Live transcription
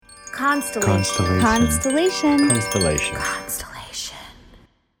Constellation. Constellation. Constellation. Constellation.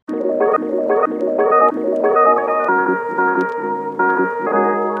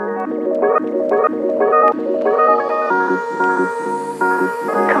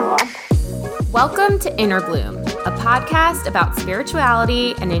 Come on. Welcome to Inner Bloom, a podcast about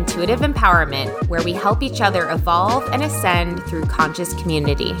spirituality and intuitive empowerment where we help each other evolve and ascend through conscious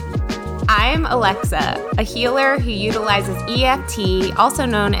community. I'm Alexa, a healer who utilizes EFT, also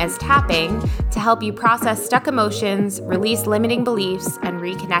known as tapping, to help you process stuck emotions, release limiting beliefs, and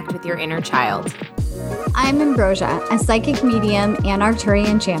reconnect with your inner child. I'm Ambrosia, a psychic medium and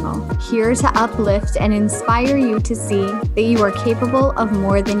Arcturian channel, here to uplift and inspire you to see that you are capable of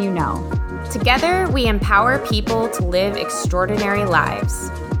more than you know. Together, we empower people to live extraordinary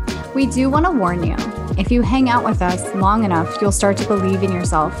lives. We do want to warn you, if you hang out with us long enough, you'll start to believe in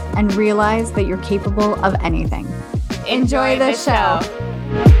yourself and realize that you're capable of anything. Enjoy the show.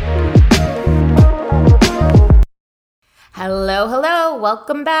 Hello.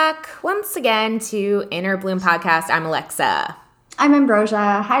 Welcome back once again to Inner Bloom Podcast. I'm Alexa. I'm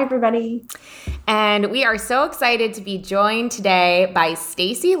Ambrosia. Hi, everybody. And we are so excited to be joined today by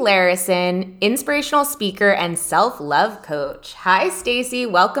Stacy Larison, inspirational speaker and self-love coach. Hi, Stacy.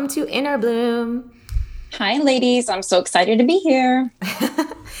 Welcome to Inner Bloom. Hi, ladies. I'm so excited to be here.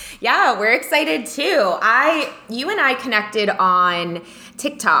 Yeah, we're excited too. You and I connected on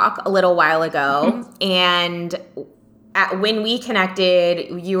TikTok a little while ago, and when we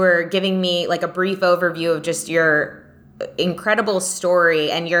connected, you were giving me like a brief overview of just your incredible story,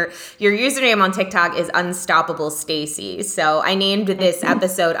 and your username on TikTok is Unstoppable Stacy. So I named this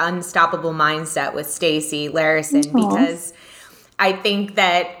episode Unstoppable Mindset with Stacy Larison because I think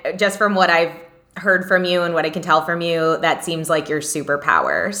that just from what I've heard from you and what I can tell from you, that seems like your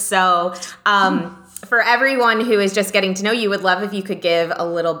superpower. So for everyone who is just getting to know you, would love if you could give a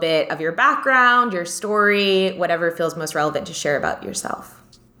little bit of your background, your story, whatever feels most relevant to share about yourself.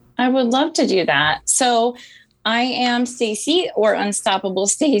 I would love to do that. So I am Stacy, or Unstoppable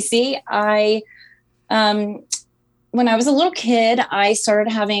Stacy. When I was a little kid, I started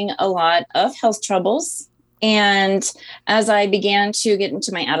having a lot of health troubles. And as I began to get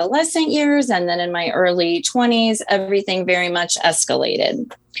into my adolescent years and then in my early 20s, everything very much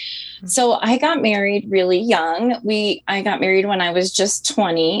escalated. So I got married really young. I got married when I was just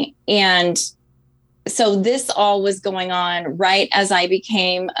 20. And so this all was going on right as I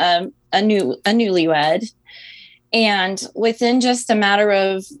became a newlywed. And within just a matter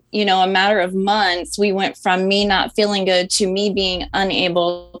of months, we went from me not feeling good to me being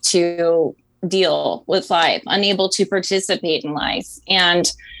unable to deal with life, unable to participate in life.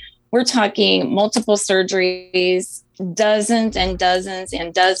 And we're talking multiple surgeries, dozens and dozens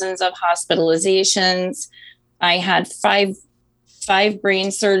and dozens of hospitalizations. I had five brain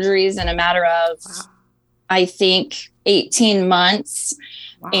surgeries in a matter of, I think, 18 months.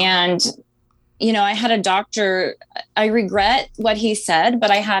 Wow. And I had a doctor, I regret what he said, but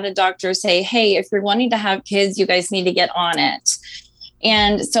I had a doctor say, hey, if you're wanting to have kids, you guys need to get on it.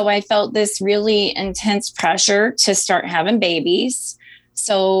 And so I felt this really intense pressure to start having babies.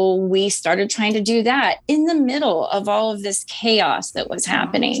 So we started trying to do that in the middle of all of this chaos that was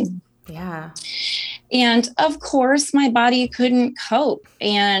happening. Yeah. And of course, my body couldn't cope.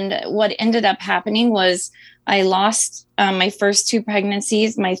 And what ended up happening was I lost my first two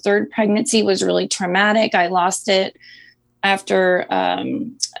pregnancies. My third pregnancy was really traumatic. I lost it after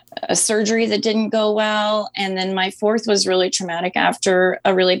a surgery that didn't go well. And then my fourth was really traumatic after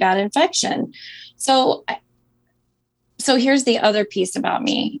a really bad infection. So here's the other piece about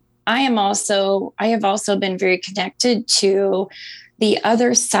me. I have also been very connected to the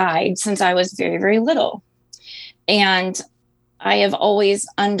other side since I was very, very little. And I have always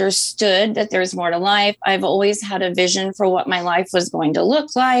understood that there's more to life. I've always had a vision for what my life was going to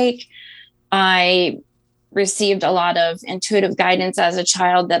look like. I received a lot of intuitive guidance as a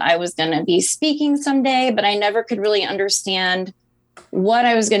child that I was going to be speaking someday, but I never could really understand what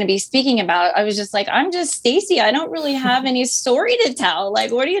I was going to be speaking about. I was just like, I'm just Stacy. I don't really have any story to tell.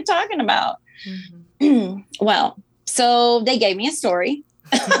 Like, what are you talking about? Mm-hmm. Well, so they gave me a story.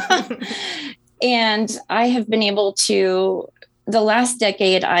 And I have been able to, the last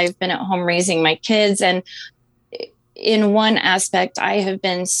decade, I've been at home raising my kids. And in one aspect, I have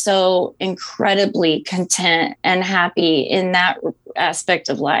been so incredibly content and happy in that aspect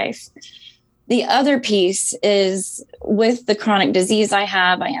of life. The other piece is with the chronic disease I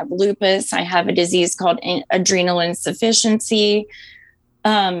have lupus. I have a disease called adrenal insufficiency.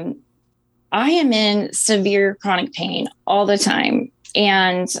 I am in severe chronic pain all the time.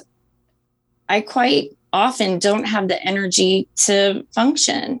 And I quite often don't have the energy to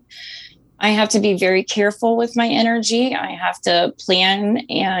function. I have to be very careful with my energy. I have to plan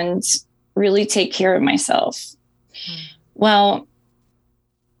and really take care of myself. Well,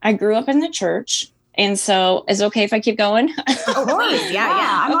 I grew up in the church. And so is it okay if I keep going? Oh, please.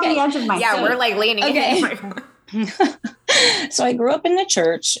 Yeah. I'm okay. on the edge of my seat. Yeah, we're like leaning in. So I grew up in the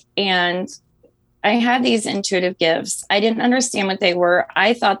church and I had these intuitive gifts. I didn't understand what they were.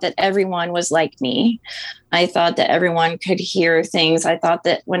 I thought that everyone was like me. I thought that everyone could hear things. I thought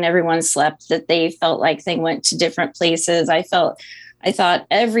that when everyone slept, that they felt like they went to different places. I thought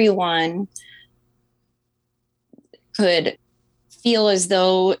everyone could feel as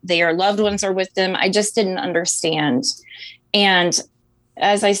though their loved ones are with them. I just didn't understand. And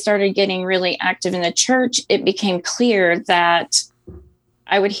as I started getting really active in the church, it became clear that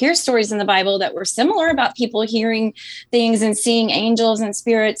I would hear stories in the Bible that were similar about people hearing things and seeing angels and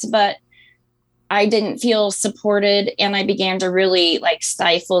spirits, but I didn't feel supported. And I began to really like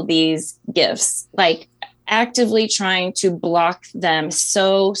stifle these gifts, like actively trying to block them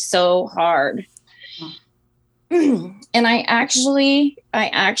so hard. And I actually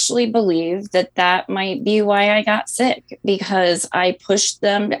believe that might be why I got sick, because I pushed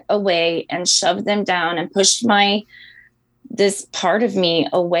them away and shoved them down and pushed this part of me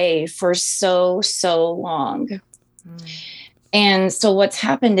away for so long. And so what's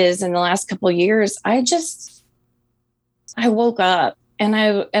happened is in the last couple of years, I woke up and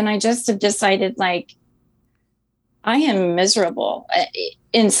I just have decided, like, I am miserable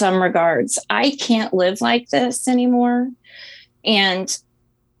in some regards. I can't live like this anymore. And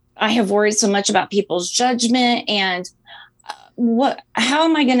I have worried so much about people's judgment and how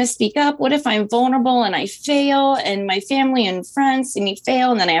am I going to speak up? What if I'm vulnerable and I fail and my family and friends see me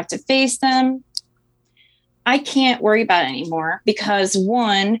fail and then I have to face them? I can't worry about it anymore because,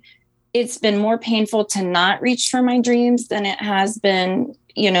 one, it's been more painful to not reach for my dreams than it has been,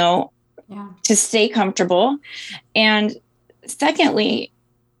 to stay comfortable. And secondly,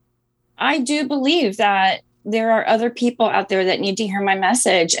 I do believe that there are other people out there that need to hear my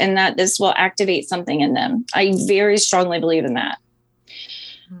message and that this will activate something in them. I very strongly believe in that.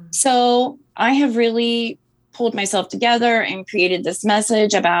 So I have really pulled myself together and created this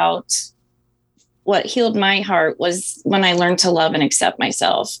message about what healed my heart was when I learned to love and accept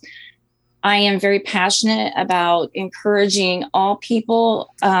myself. I am very passionate about encouraging all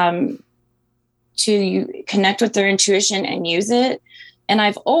people to connect with their intuition and use it. And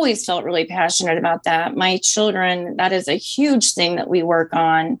I've always felt really passionate about that. My children, that is a huge thing that we work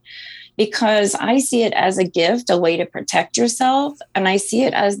on because I see it as a gift, a way to protect yourself. And I see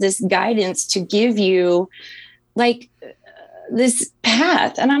it as this guidance to give you like this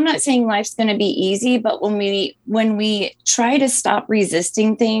path. And I'm not saying life's going to be easy, but when we try to stop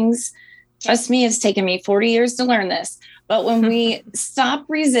resisting things, trust me, it's taken me 40 years to learn this. But when we stop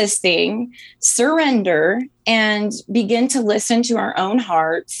resisting, surrender, and begin to listen to our own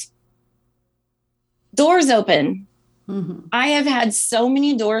hearts, doors open. Mm-hmm. I have had so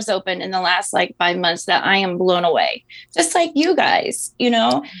many doors open in the last 5 months that I am blown away, just like you guys,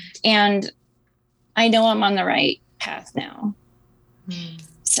 and I know I'm on the right path now.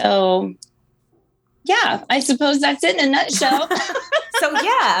 So, yeah, I suppose that's it in a nutshell. So,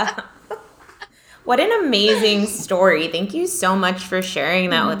 yeah. What an amazing story. Thank you so much for sharing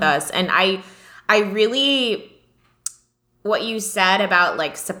that with us. And I really, what you said about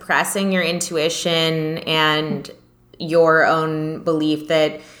suppressing your intuition and your own belief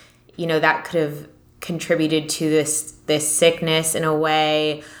that, that could have contributed to this sickness in a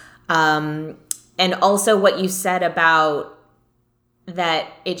way. And also what you said about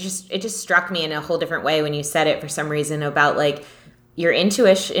that, it just struck me in a whole different way when you said it for some reason about your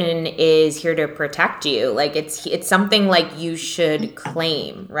intuition is here to protect you. It's something you should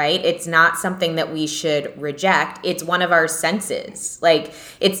claim, right? It's not something that we should reject. It's one of our senses.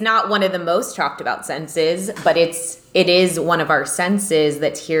 It's not one of the most talked about senses, but it is one of our senses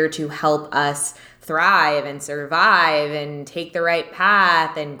that's here to help us thrive and survive and take the right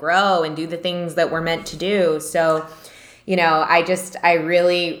path and grow and do the things that we're meant to do. So, I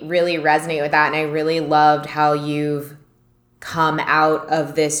really, really resonate with that. And I really loved how you've come out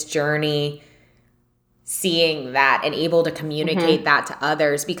of this journey seeing that and able to communicate that to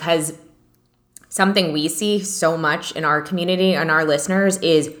others, because something we see so much in our community and our listeners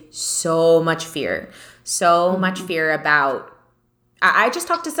is so much fear about. I just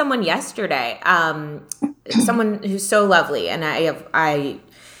talked to someone yesterday, someone who's so lovely, and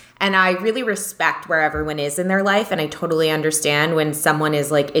I really respect where everyone is in their life, and I totally understand when someone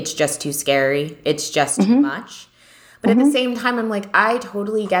is it's just too scary, it's just too much. But at the same time, I'm like, I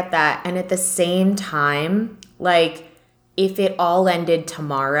totally get that. And at the same time, like, if it all ended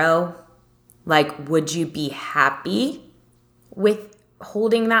tomorrow, like, would you be happy with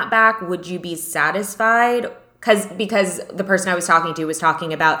holding that back? Would you be satisfied? Because the person I was talking to was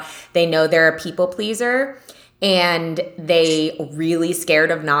talking about they know they're a people pleaser and they really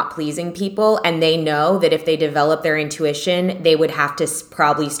scared of not pleasing people, and they know that if they develop their intuition, they would have to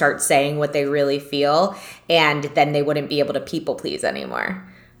probably start saying what they really feel, and then they wouldn't be able to people please anymore.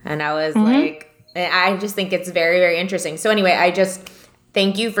 And I was like, I just think it's very, very interesting. So anyway, I just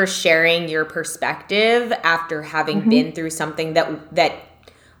thank you for sharing your perspective after having been through something that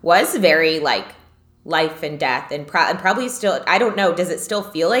was very like life and death, and probably still, I don't know, does it still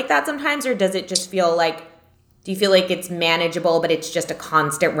feel like that sometimes, or does it just feel like, do you feel like it's manageable, but it's just a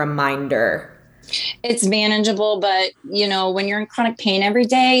constant reminder? It's manageable, but you know, when you're in chronic pain every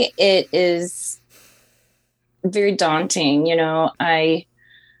day, it is very daunting. You know,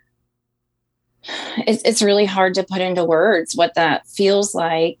 it's really hard to put into words what that feels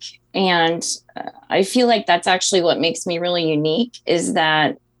like. And I feel like that's actually what makes me really unique, is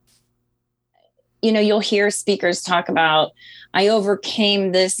that, you know, you'll hear speakers talk about, I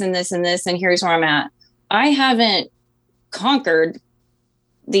overcame this and this and this, and here's where I'm at. I haven't conquered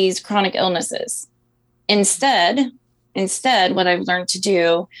these chronic illnesses. Instead, what I've learned to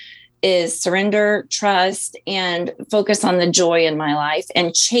do is surrender, trust, and focus on the joy in my life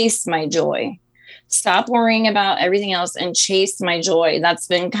and chase my joy. Stop worrying about everything else and chase my joy. That's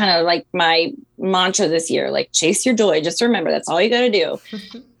been kind of like my mantra this year, like chase your joy. Just remember, that's all you got to do.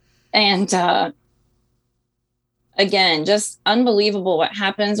 And, again, just unbelievable what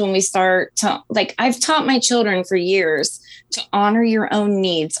happens when we start to, like, I've taught my children for years to honor your own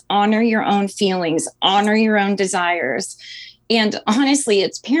needs, honor your own feelings, honor your own desires. And honestly,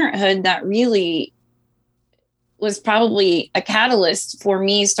 it's parenthood that really was probably a catalyst for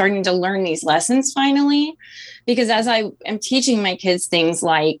me starting to learn these lessons finally, because as I am teaching my kids things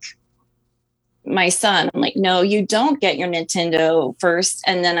like, my son, I'm like, no, you don't get your Nintendo first,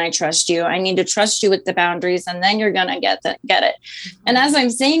 and then I trust you. I need to trust you with the boundaries, and then you're gonna get it. And as I'm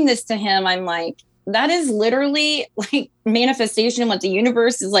saying this to him, I'm like, that is literally like manifestation, what the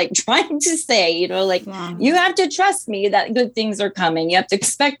universe is like trying to say, you know, like, you have to trust me that good things are coming. You have to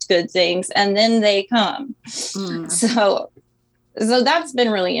expect good things, and then they come. So that's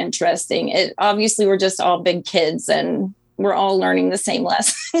been really interesting. It obviously, we're just all big kids, and we're all learning the same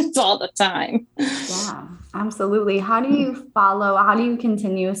lessons all the time. Yeah, absolutely. How do you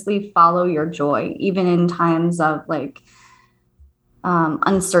continuously follow your joy, even in times of like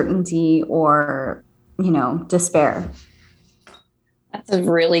uncertainty or, you know, despair? That's a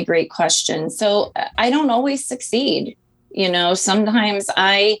really great question. So I don't always succeed. You know, sometimes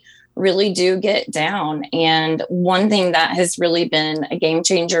I really do get down. And one thing that has really been a game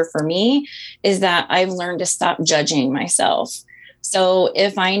changer for me is that I've learned to stop judging myself. So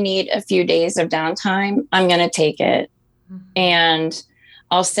if I need a few days of downtime, I'm going to take it. And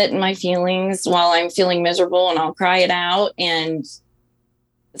I'll sit in my feelings while I'm feeling miserable, and I'll cry it out. And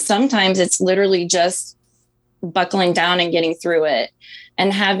sometimes it's literally just buckling down and getting through it,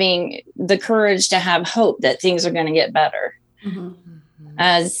 and having the courage to have hope that things are going to get better.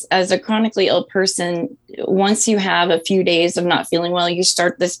 As a chronically ill person, once you have a few days of not feeling well,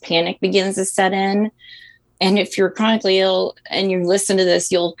 this panic begins to set in. And if you're chronically ill and you listen to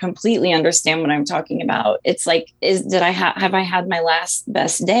this, you'll completely understand what I'm talking about. It's like, have I had my last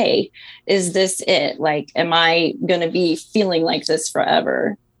best day? Is this it? Like, am I going to be feeling like this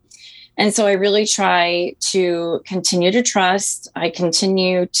forever? And so I really try to continue to trust. I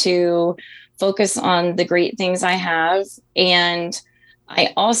continue to focus on the great things I have. And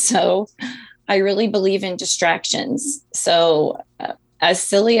I really believe in distractions. So as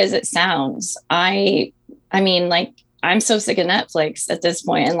silly as it sounds, I mean, like, I'm so sick of Netflix at this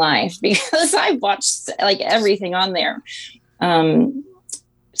point in life, because I've watched like everything on there.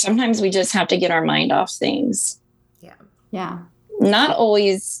 Sometimes we just have to get our mind off things. Yeah. Not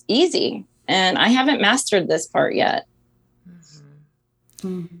always easy. And I haven't mastered this part yet.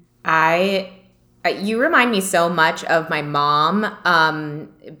 You remind me so much of my mom,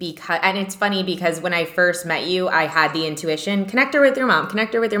 because, and it's funny because when I first met you, I had the intuition, connect her with your mom,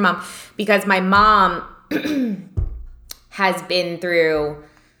 because my mom has been through,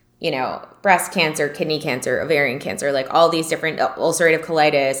 you know, breast cancer, kidney cancer, ovarian cancer, like all these different ulcerative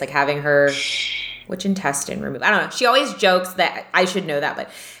colitis, like having her, which intestine removed? I don't know. She always jokes that, I should know that, but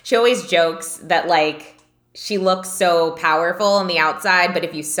she always jokes that like, she looks so powerful on the outside, but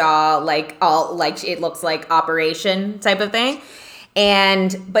if you saw like all, like it looks like operation type of thing.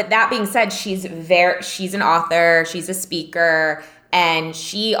 But that being said, she's an author, she's a speaker, and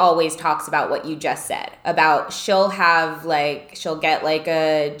she always talks about what you just said about she'll get like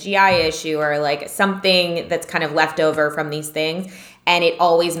a GI issue or like something that's kind of left over from these things. And it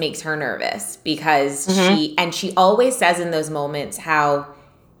always makes her nervous because she always says in those moments how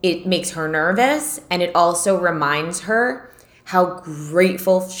it makes her nervous. And it also reminds her how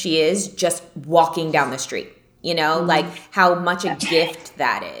grateful she is just walking down the street, like how much a gift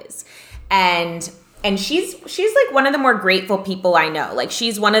that is. And she's like one of the more grateful people I know. Like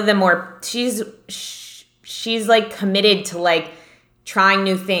she's one of the more, she's like committed to like trying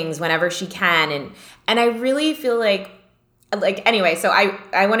new things whenever she can. And I really feel like anyway, so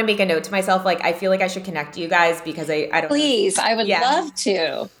I want to make a note to myself. Like, I feel like I should connect you guys because I don't Please, I would love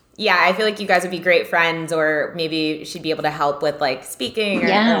to. Yeah, I feel like you guys would be great friends, or maybe she'd be able to help with like speaking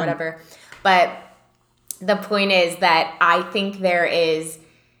or whatever. But the point is that I think there is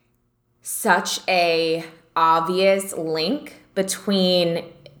such a obvious link between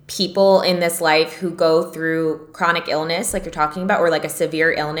people in this life who go through chronic illness, like you're talking about, or like a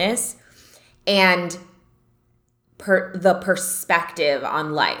severe illness, and the perspective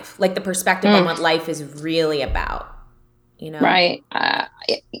on life, like the perspective on what life is really about, Right.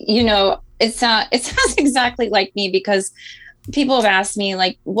 It sounds exactly like me because people have asked me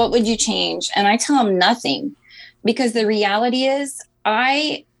like, what would you change? And I tell them nothing, because the reality is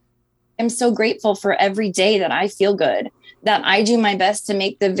I am so grateful for every day that I feel good, that I do my best to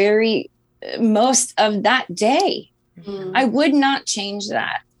make the very most of that day. Mm-hmm. I would not change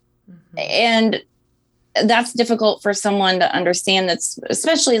that. Mm-hmm. And that's difficult for someone to understand, that's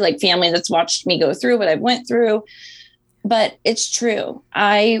especially like family that's watched me go through what I went through. But it's true.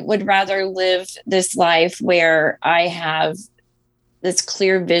 I would rather live this life where I have this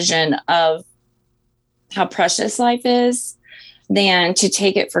clear vision of how precious life is than to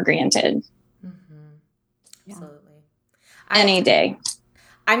take it for granted. Mm-hmm. Absolutely. Any day.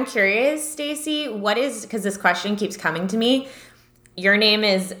 I'm curious, Stacey, because this question keeps coming to me. Your name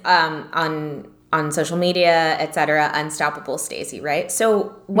is on social media, etc., Unstoppable Stacey, right?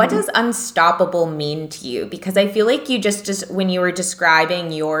 So what does unstoppable mean to you? Because I feel like you just when you were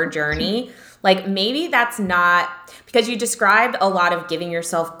describing your journey, like maybe that's not, because you described a lot of giving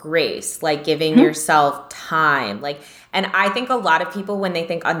yourself grace, like giving yourself time, like, and I think a lot of people, when they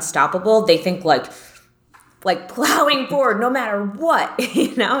think unstoppable, they think like plowing forward no matter what,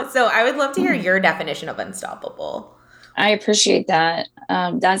 So I would love to hear your definition of unstoppable. I appreciate that.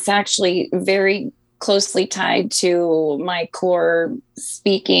 That's actually very closely tied to my core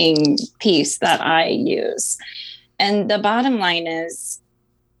speaking piece that I use. And the bottom line is,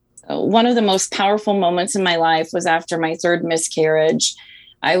 one of the most powerful moments in my life was after my third miscarriage.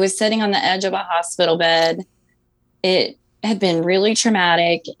 I was sitting on the edge of a hospital bed. It had been really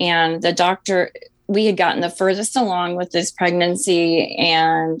traumatic, and the doctor, we had gotten the furthest along with this pregnancy,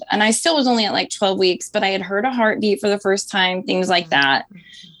 and I still was only at like 12 weeks, but I had heard a heartbeat for the first time, things like that.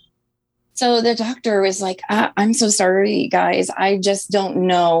 So the doctor was like, I'm so sorry, guys. I just don't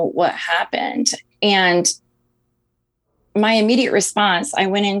know what happened. And my immediate response, I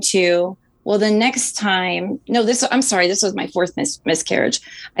went into, well, the next time, this was my fourth miscarriage.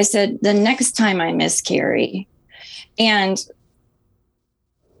 I said, the next time I miscarry. And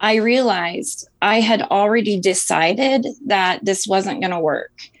I realized I had already decided that this wasn't going to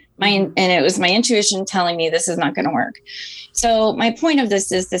work. And it was my intuition telling me this is not going to work. So my point of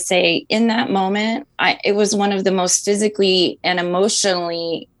this is to say, in that moment, it was one of the most physically and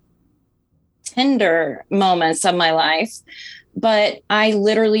emotionally tender moments of my life. But I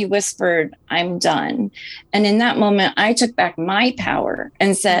literally whispered, I'm done. And in that moment, I took back my power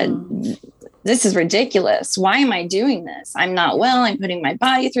and said, this is ridiculous. Why am I doing this? I'm not well. I'm putting my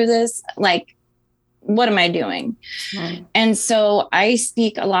body through this. Like, what am I doing? Right. And so I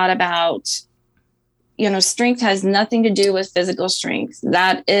speak a lot about, strength has nothing to do with physical strength.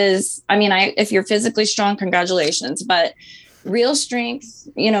 That is, if you're physically strong, congratulations. But real strength,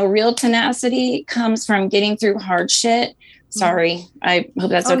 real tenacity comes from getting through hard shit. Sorry. I hope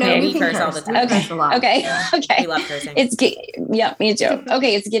that's okay. No, we curse all the time. Okay. We love cursing. Yeah, me too.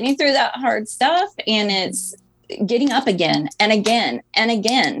 Okay. It's getting through that hard stuff, and it's getting up again and again and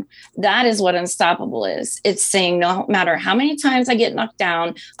again. That is what unstoppable is. It's saying, no matter how many times I get knocked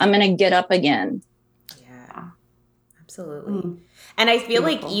down, I'm going to get up again. Yeah, absolutely. And I feel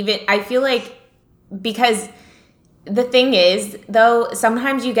like because the thing is, though,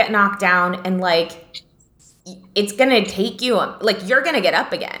 sometimes you get knocked down and like, it's going to take you, like, you're going to get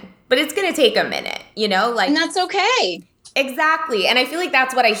up again, but it's going to take a minute, and that's okay. Exactly. And I feel like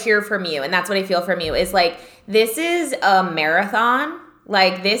that's what I hear from you. And that's what I feel from you is like, this is a marathon.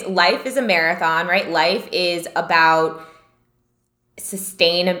 Like life is a marathon, right? Life is about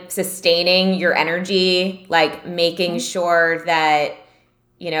sustaining your energy, like making sure that,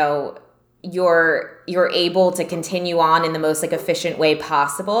 you're able to continue on in the most like efficient way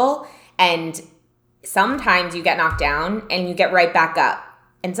possible. And sometimes you get knocked down and you get right back up.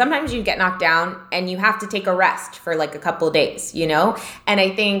 And sometimes you get knocked down and you have to take a rest for like a couple of days, And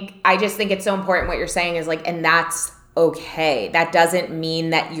I just think it's so important what you're saying is like, and that's okay. That doesn't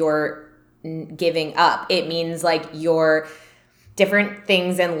mean that you're giving up. It means like your different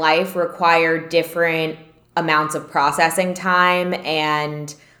things in life require different amounts of processing time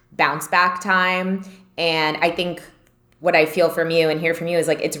and bounce back time. And I think what I feel from you and hear from you is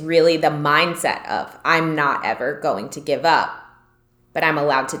like, it's really the mindset of I'm not ever going to give up, but I'm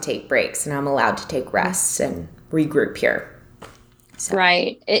allowed to take breaks and I'm allowed to take rests and regroup here. So.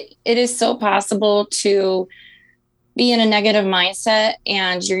 Right. It is so possible to be in a negative mindset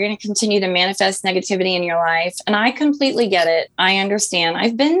and you're going to continue to manifest negativity in your life. And I completely get it. I understand.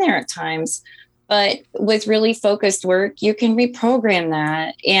 I've been there at times, but with really focused work, you can reprogram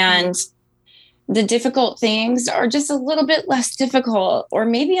that. And the difficult things are just a little bit less difficult, or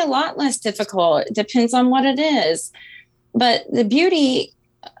maybe a lot less difficult. It depends on what it is. But the beauty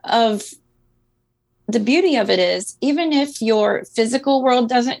of it is, even if your physical world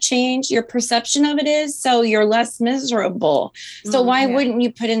doesn't change, your perception of it is, so you're less miserable. So why wouldn't you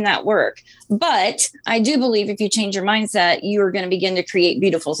put in that work? But I do believe if you change your mindset, you're going to begin to create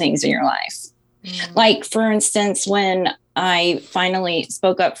beautiful things in your life. Like, for instance, when I finally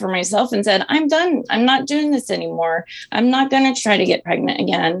spoke up for myself and said, I'm done. I'm not doing this anymore. I'm not going to try to get pregnant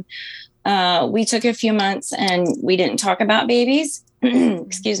again. We took a few months and we didn't talk about babies.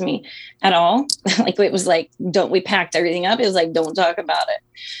 Excuse me, at all. Like, it was like, we packed everything up. It was like, don't talk about it.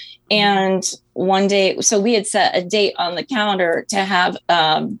 And one day, so we had set a date on the calendar to have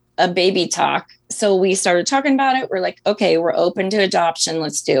a baby talk. So we started talking about it. We're like, okay, we're open to adoption.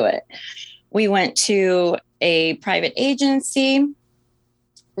 Let's do it. We went to a private agency,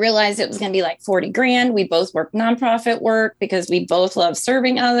 realized it was going to be like $40,000. We both work nonprofit work because we both love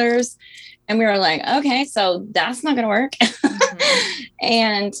serving others. And we were like, okay, so that's not going to work.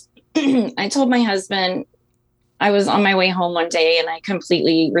 And I told my husband, I was on my way home one day and I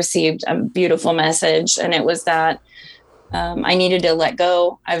completely received a beautiful message. And it was that I needed to let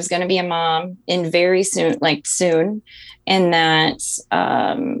go. I was going to be a mom soon. And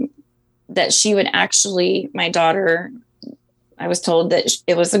that she would actually, my daughter, I was told that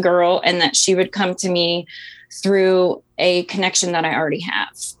it was a girl and that she would come to me through a connection that I already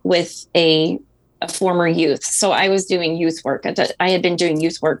have with a former youth. So I was doing youth work. I had been doing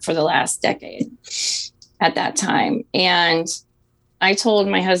youth work for the last decade at that time. And I told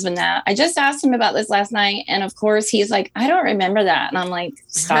my husband that. I just asked him about this last night. And of course, he's like, I don't remember that. And I'm like,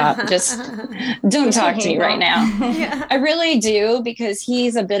 stop, just don't talk to me right now. Yeah. I really do, because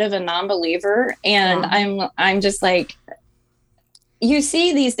he's a bit of a non-believer. And I'm just like, you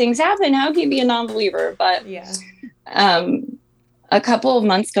see these things happen. How can you be a non-believer? But a couple of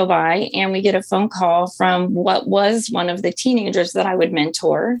months go by and we get a phone call from what was one of the teenagers that I would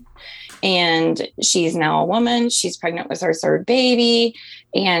mentor. And she's now a woman. She's pregnant with her third baby.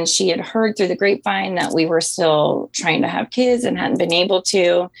 And she had heard through the grapevine that we were still trying to have kids and hadn't been able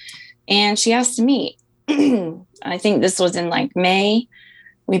to. And she asked to meet. I think this was in like May.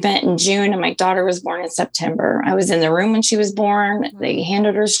 We met in June and my daughter was born in September. I was in the room when she was born. They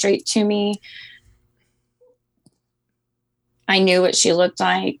handed her straight to me. I knew what she looked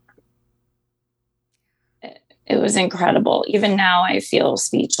like. It was incredible. Even now I feel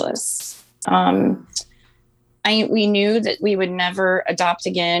speechless. We knew that we would never adopt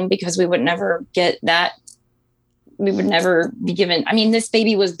again because we would never get that. We would never be given. I mean, this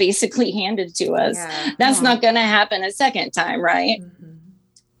baby was basically handed to us. Yeah. That's not going to happen a second time. Right. Mm-hmm.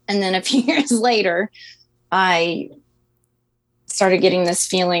 And then a few years later, I started getting this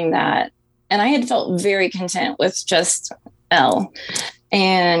feeling that, and I had felt very content with just Elle.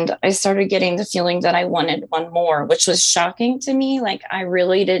 And I started getting the feeling that I wanted one more, which was shocking to me. Like, I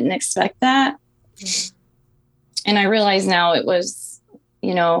really didn't expect that. Mm-hmm. And I realize now it was,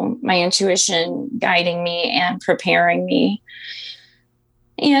 my intuition guiding me and preparing me.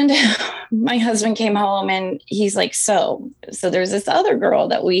 And my husband came home and he's like, so there's this other girl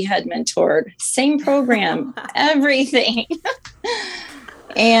that we had mentored, same program, everything.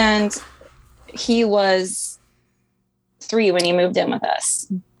 And he was 3 when he moved in with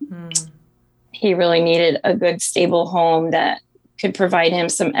us. Mm-hmm. He really needed a good, stable home that could provide him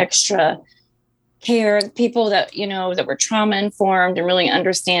some extra care, people that, that were trauma informed and really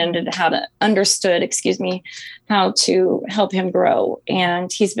understood how to help him grow.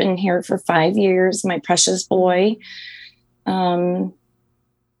 And he's been here for 5 years, my precious boy.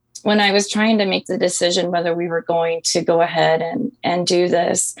 When I was trying to make the decision whether we were going to go ahead and do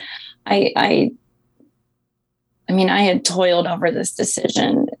this, I had toiled over this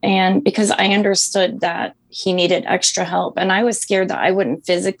decision, and because I understood that he needed extra help, and I was scared that I wouldn't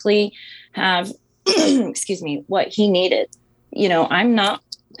physically have, what he needed. I'm not,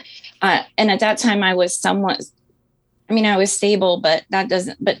 and at that time I was somewhat, I was stable, but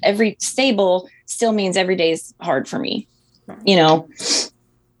every stable still means every day is hard for me,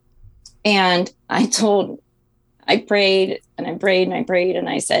 and I prayed and I prayed and I prayed, and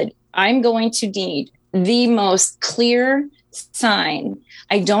I said, I'm going to need the most clear sign.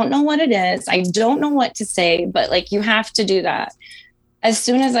 I don't know what it is. I don't know what to say, but you have to do that. As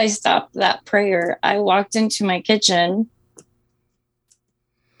soon as I stopped that prayer, I walked into my kitchen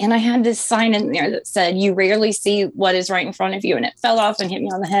and I had this sign in there that said, you rarely see what is right in front of you. And it fell off and hit me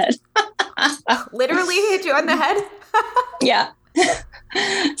on the head. Literally hit you on the head? Yeah.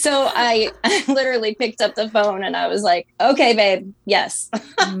 So I literally picked up the phone and I was like, okay, babe. Yes.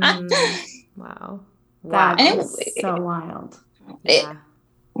 Wow. That is so wild.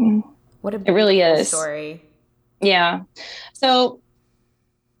 What a it really is story. Yeah. So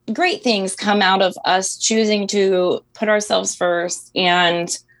great things come out of us choosing to put ourselves first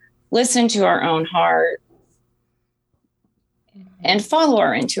and listen to our own heart and follow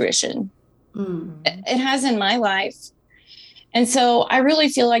our intuition. It has in my life. And so I really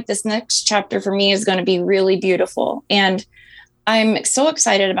feel like this next chapter for me is going to be really beautiful. And I'm so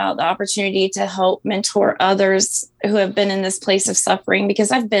excited about the opportunity to help mentor others who have been in this place of suffering,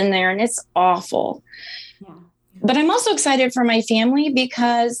 because I've been there and it's awful. Yeah. But I'm also excited for my family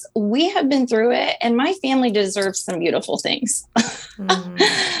because we have been through it and my family deserves some beautiful things.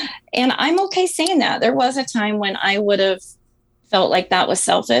 And I'm okay saying that. There was a time when I would have felt like that was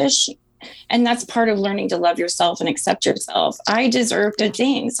selfish. And that's part of learning to love yourself and accept yourself. I deserve good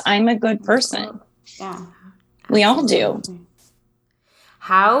things. I'm a good person. Yeah. We all do.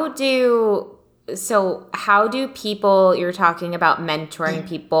 How do people, you're talking about mentoring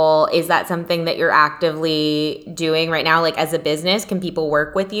people, is that something that you're actively doing right now? As a business, can people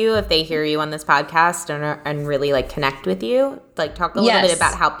work with you if they hear you on this podcast and really connect with you? Talk a little bit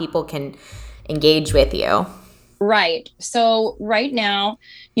about how people can engage with you. Right. So right now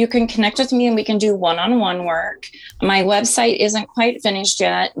you can connect with me and we can do one-on-one work. My website isn't quite finished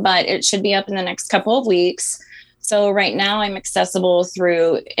yet, but it should be up in the next couple of weeks. So right now I'm accessible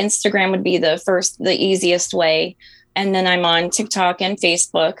through Instagram would be the easiest way. And then I'm on TikTok and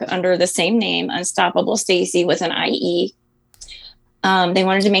Facebook under the same name, Unstoppable Stacy with an IE. They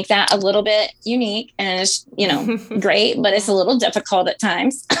wanted to make that a little bit unique and it's, great, but it's a little difficult at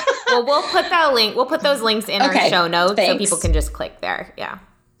times. Well, we'll put those links in our show notes. Thanks. So people can just click there. Yeah.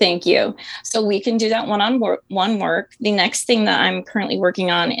 Thank you. So we can do that one-on-one work. The next thing that I'm currently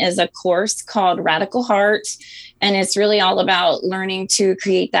working on is a course called Radical Heart. And it's really all about learning to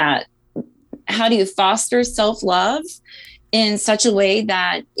create that. How do you foster self-love in such a way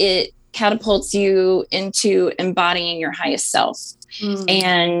that it catapults you into embodying your highest self?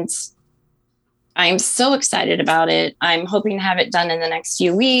 And I'm so excited about it. I'm hoping to have it done in the next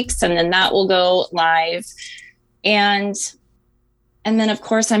few weeks, and then that will go live. And then, of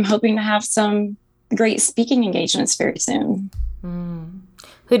course, I'm hoping to have some great speaking engagements very soon.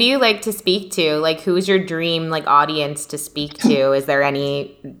 Who do you like to speak to? Who's your dream audience to speak to? Is there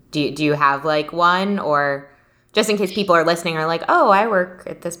any? Do you have one, or just in case people are listening are oh, I work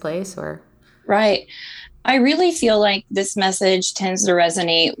at this place, or right. I really feel like this message tends to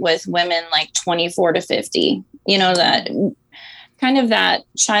resonate with women 24 to 50. That kind of that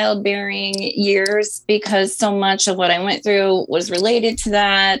childbearing years, because so much of what I went through was related to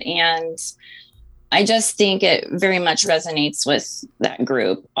that. And I just think it very much resonates with that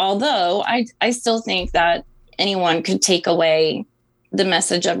group. Although I still think that anyone could take away the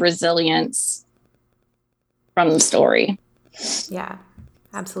message of resilience from the story. Yeah,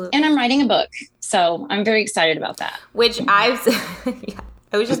 absolutely. And I'm writing a book, so I'm very excited about that. Which I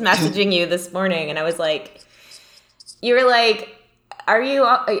was just messaging you this morning and I was you were are you,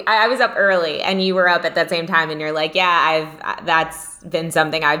 I was up early and you were up at that same time and you're that's been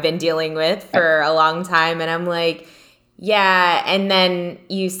something I've been dealing with for a long time. And I'm yeah. And then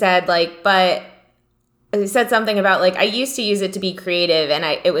you said but you said something about I used to use it to be creative. And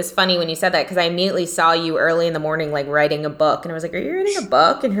it was funny when you said that, because I immediately saw you early in the morning, writing a book. And I was are you writing a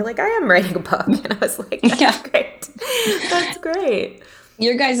book? And you're I am writing a book. And I was that's great. That's great.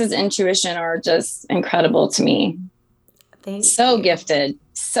 Your guys' intuition are just incredible to me. Thanks. So gifted.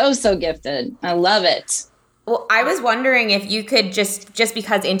 So gifted. I love it. Well, I was wondering if you could just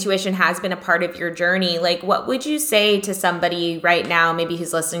because intuition has been a part of your journey, like what would you say to somebody right now, maybe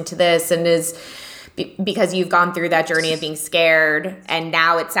who's listening to this and is because you've gone through that journey of being scared and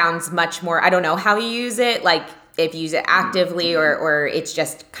now it sounds much more, I don't know how you use it, like if you use it actively or it's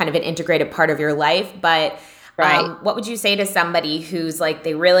just kind of an integrated part of your life, but right. What would you say to somebody who's like,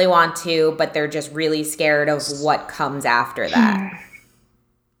 they really want to, but they're just really scared of what comes after that?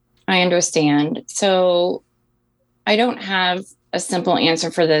 I understand. So I don't have a simple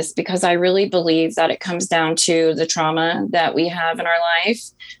answer for this because I really believe that it comes down to the trauma that we have in our life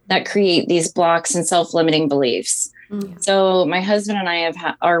that create these blocks and self-limiting beliefs. Mm-hmm. So my husband and I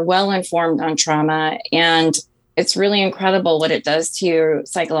are well informed on trauma, and it's really incredible what it does to you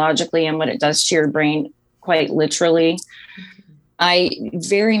psychologically and what it does to your brain, quite literally. I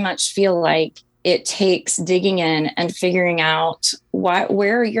very much feel like it takes digging in and figuring out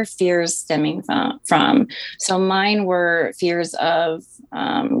where are your fears stemming from. So mine were fears of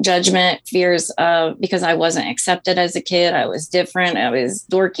judgment, fears of, because I wasn't accepted as a kid. I was different. I was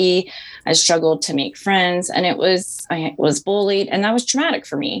dorky. I struggled to make friends, and I was bullied, and that was traumatic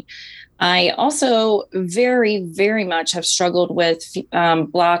for me. I also very, very much have struggled with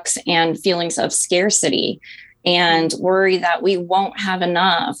blocks and feelings of scarcity and worry that we won't have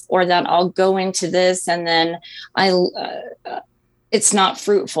enough, or that I'll go into this and then it's not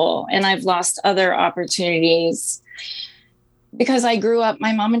fruitful. And I've lost other opportunities because I grew up,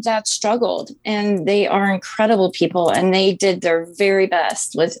 my mom and dad struggled, and they are incredible people, and they did their very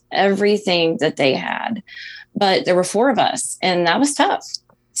best with everything that they had. But there were 4 of us, and that was tough.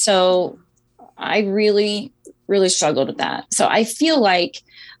 So I really, really struggled with that. So I feel like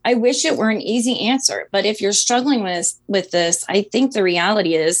I wish it were an easy answer, but if you're struggling with this, I think the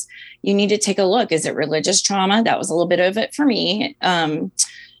reality is you need to take a look. Is it religious trauma? That was a little bit of it for me.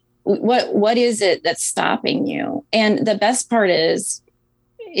 What is it that's stopping you? And the best part is,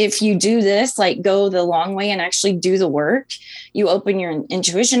 if you do this, like go the long way and actually do the work, you open your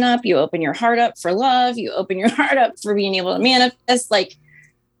intuition up, you open your heart up for love, you open your heart up for being able to manifest.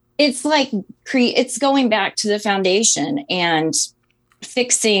 It's going back to the foundation and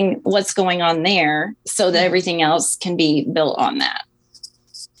fixing what's going on there so that everything else can be built on that.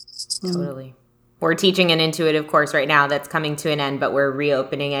 Totally. We're teaching an intuitive course right now that's coming to an end, but we're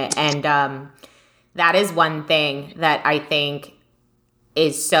reopening it. And that is one thing that I think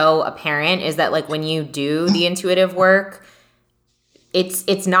is so apparent, is that like when you do the intuitive work,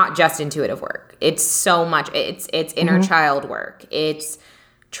 it's not just intuitive work. It's so much. It's inner child work. It's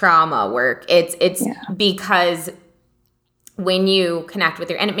trauma work. It's because when you connect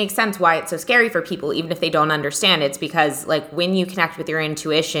with and it makes sense why it's so scary for people, even if they don't understand. It's because like when you connect with your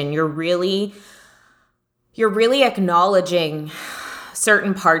intuition, you're really acknowledging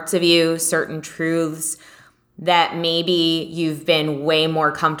certain parts of you, certain truths that maybe you've been way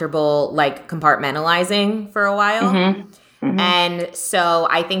more comfortable like compartmentalizing for a while. Mm-hmm. Mm-hmm. And so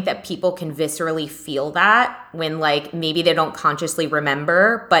I think that people can viscerally feel that when like maybe they don't consciously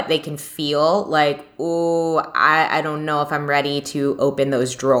remember, but they can feel like, oh, I don't know if I'm ready to open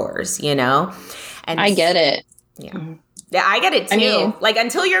those drawers, you know? And I get it. Yeah. Mm-hmm. Yeah, I get it too. I mean, like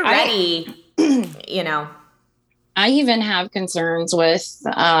until you're ready, you know. I even have concerns with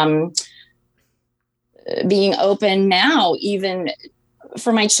being open now, even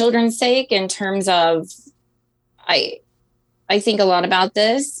for my children's sake, in terms of I think a lot about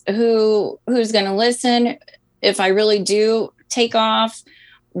this. Who's going to listen? If I really do take off,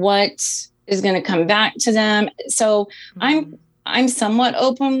 what is going to come back to them? So I'm somewhat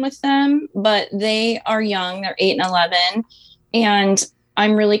open with them, but they are young. They're 8 and 11. And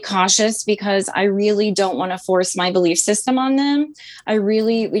I'm really cautious because I really don't want to force my belief system on them.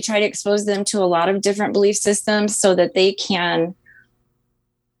 We try to expose them to a lot of different belief systems so that they can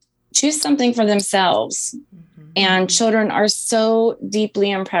choose something for themselves. And children are so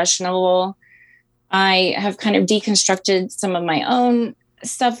deeply impressionable. I have kind of deconstructed some of my own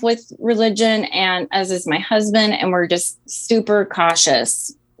stuff with religion, and as is my husband, and we're just super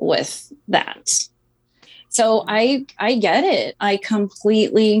cautious with that. So I get it. I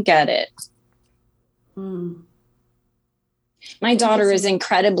completely get it. My daughter is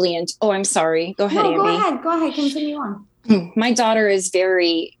incredibly I'm sorry. Go ahead, Ambi. Go ahead. Continue on. My daughter is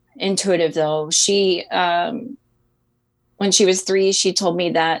very intuitive, though. She, when she was 3, she told me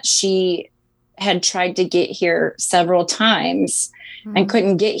that she had tried to get here several times and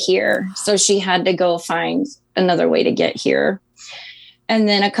couldn't get here. So she had to go find another way to get here. And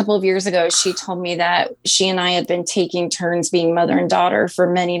then a couple of years ago, she told me that she and I had been taking turns being mother and daughter for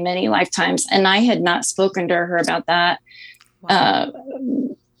many, many lifetimes. And I had not spoken to her about that. Wow.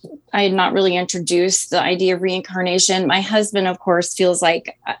 I had not really introduced the idea of reincarnation. My husband, of course, feels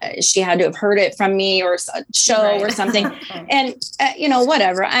like she had to have heard it from me or a show or something. And,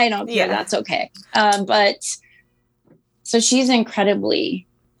 whatever. I don't care. That's okay. But so she's incredibly,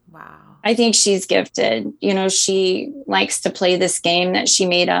 I think she's gifted. She likes to play this game that she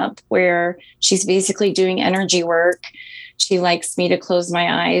made up where she's basically doing energy work. She likes me to close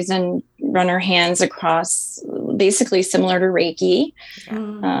my eyes and run her hands across, basically similar to Reiki.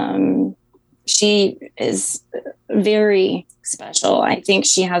 She is very special. I think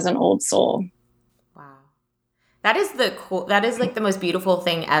she has an old soul. Wow. That is like the most beautiful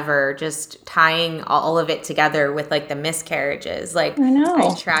thing ever. Just tying all of it together with like the miscarriages. Like I know.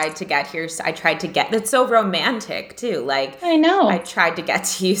 I tried to get here. It's so romantic too. Like I know. I tried to get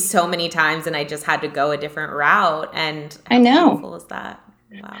to you so many times and I just had to go a different route. And I know. How beautiful is that?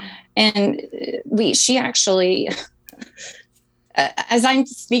 Wow. And she actually, as I'm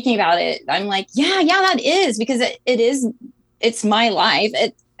speaking about it, I'm like, yeah, that is, because it's my life.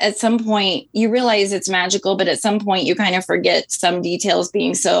 At some point you realize it's magical, but at some point you kind of forget some details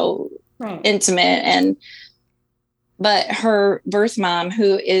being so intimate. But her birth mom,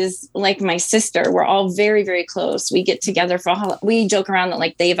 who is like my sister, we're all very, very close. We get together we joke around that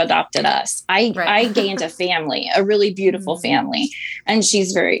like they've adopted us. I gained a family, a really beautiful family. And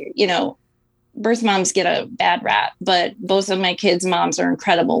she's very, birth moms get a bad rap, but both of my kids' moms are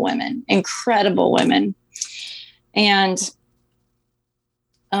incredible women. And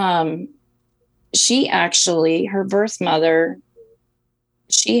she actually, her birth mother,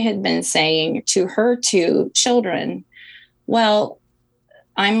 she had been saying to her two children, well,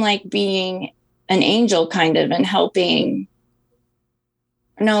 I'm like being an angel kind of and helping.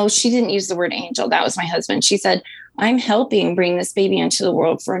 No, she didn't use the word angel. That was my husband. She said, I'm helping bring this baby into the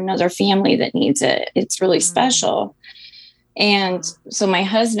world for another family that needs it. It's really special. And so my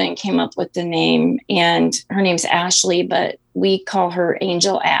husband came up with the name, and her name's Ashley, but we call her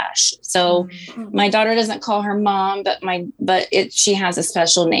Angel Ash. So my daughter doesn't call her mom, but she has a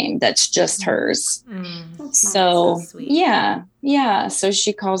special name that's just hers. So yeah. So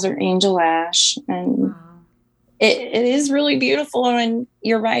she calls her Angel Ash, and it is really beautiful. And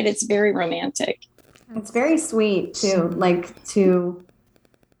you're right. It's very romantic. It's very sweet too. Like to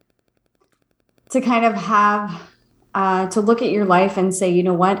kind of have, to look at your life and say, you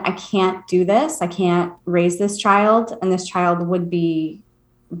know what, I can't do this. I can't raise this child, and this child would be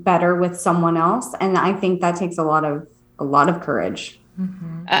better with someone else. And I think that takes a lot of courage.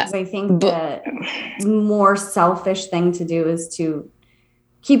 Because I think the more selfish thing to do is to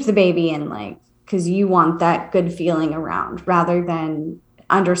keep the baby in, like, because you want that good feeling around, rather than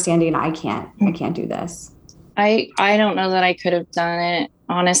understanding I can't do this. I don't know that I could have done it,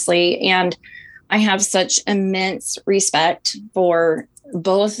 honestly. And I have such immense respect for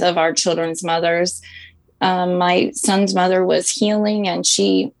both of our children's mothers. My son's mother was healing, and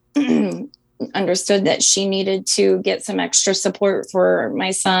she understood that she needed to get some extra support for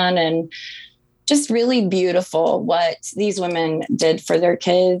my son, and just really beautiful what these women did for their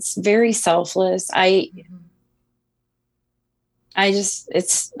kids. Very selfless. I'm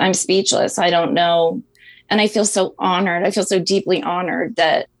speechless. I don't know. And I feel so honored. I feel so deeply honored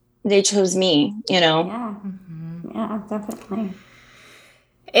that they chose me, Yeah, definitely.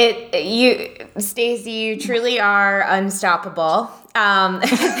 Stacey, you truly are unstoppable.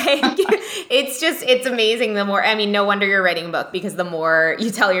 Thank you. It's amazing. No wonder you're writing a book, because the more you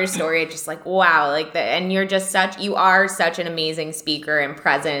tell your story, it's just like, wow, and you are such an amazing speaker and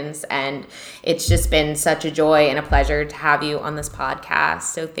presence. And it's just been such a joy and a pleasure to have you on this podcast.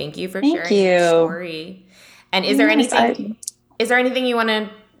 So thank you for sharing your story. And is there anything you want to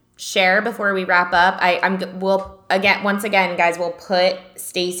share before we wrap up? Once again, guys, we'll put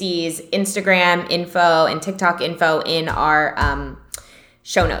Stacey's Instagram info and TikTok info in our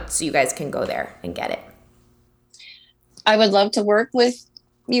show notes, so you guys can go there and get it. I would love to work with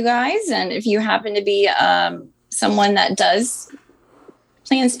you guys, and if you happen to be someone that does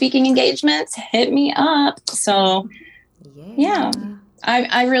plan speaking engagements, hit me up. So yeah.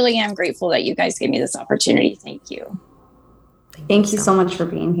 I really am grateful that you guys gave me this opportunity. Thank you. Thank you so much for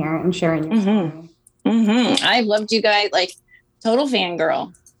being here and sharing your story. I loved you guys, like total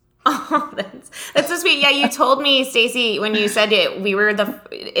fangirl. Oh, that's so sweet. Yeah, you told me, Stacey, when you said it,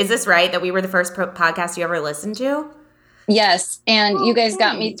 is this right, that we were the first podcast you ever listened to? Yes. And you guys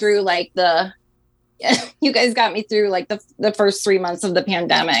got me through like the you guys got me through like the first 3 months of the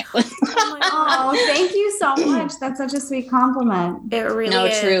pandemic. Oh, thank you so much. That's such a sweet compliment. It really no,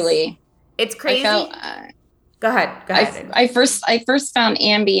 is. Truly. It's crazy. Go ahead. I first found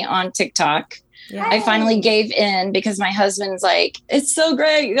Ambi on TikTok. Yeah. I finally gave in because my husband's like, it's so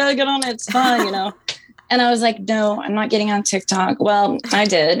great. You gotta get on it. It's fun, you know? And I was like, no, I'm not getting on TikTok. Well, I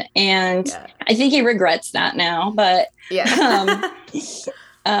did. And I think he regrets that now, but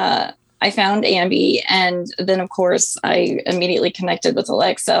I found Ambi, and then of course I immediately connected with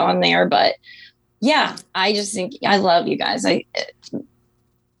Alexa on there. But yeah, I just think I love you guys.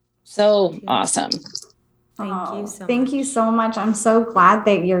 So awesome. Thank you so much. I'm so glad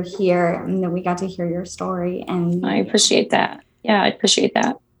that you're here and that we got to hear your story. And I appreciate that. Yeah, I appreciate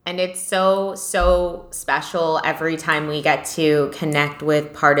that. And it's so, so special every time we get to connect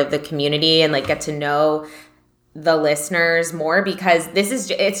with part of the community and like get to know the listeners more, because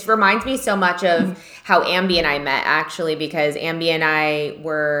it reminds me so much of how Ambi and I met, actually, because Ambi and I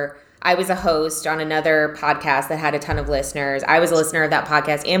was a host on another podcast that had a ton of listeners. I was a listener of that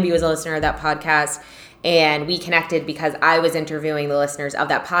podcast. Ambi was a listener of that podcast. And we connected because I was interviewing the listeners of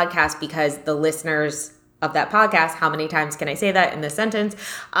that podcast, because the listeners of that podcast, how many times can I say that in this sentence,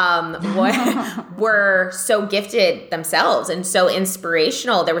 were so gifted themselves and so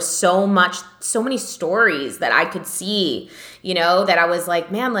inspirational. There was so many stories that I could see, you know, that I was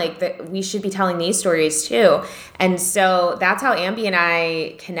like, man, like we should be telling these stories too. And so that's how Ambi and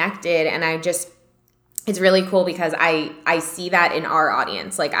I connected. And it's really cool because I see that in our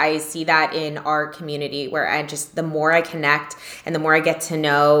audience. Like I see that in our community, where the more I connect and the more I get to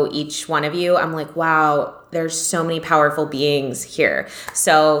know each one of you, I'm like, wow, there's so many powerful beings here.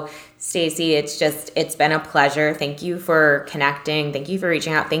 So Stacey, it's been a pleasure. Thank you for connecting. Thank you for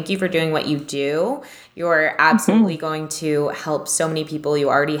reaching out. Thank you for doing what you do. You're absolutely going to help so many people. You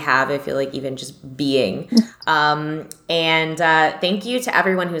already have, I feel like, even just being. And thank you to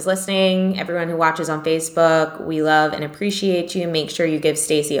everyone who's listening, everyone who watches on Facebook. We love and appreciate you. Make sure you give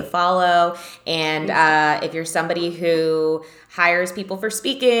Stacey a follow. And if you're somebody who hires people for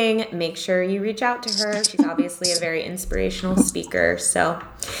speaking, make sure you reach out to her. She's obviously a very inspirational speaker. So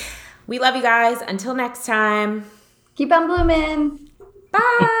we love you guys. Until next time. Keep on blooming.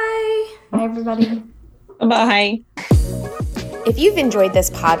 Bye. Bye, everybody. Bye. If you've enjoyed this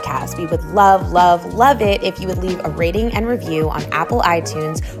podcast, we would love, love, love it if you would leave a rating and review on Apple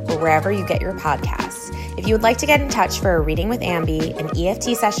iTunes or wherever you get your podcasts. If you would like to get in touch for a reading with Ambi, an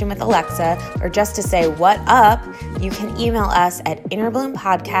EFT session with Alexa, or just to say what up, you can email us at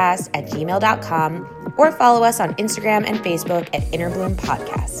innerbloom.podcast@gmail.com or follow us on Instagram and Facebook at Innerbloom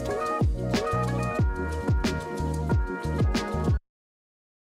Podcast.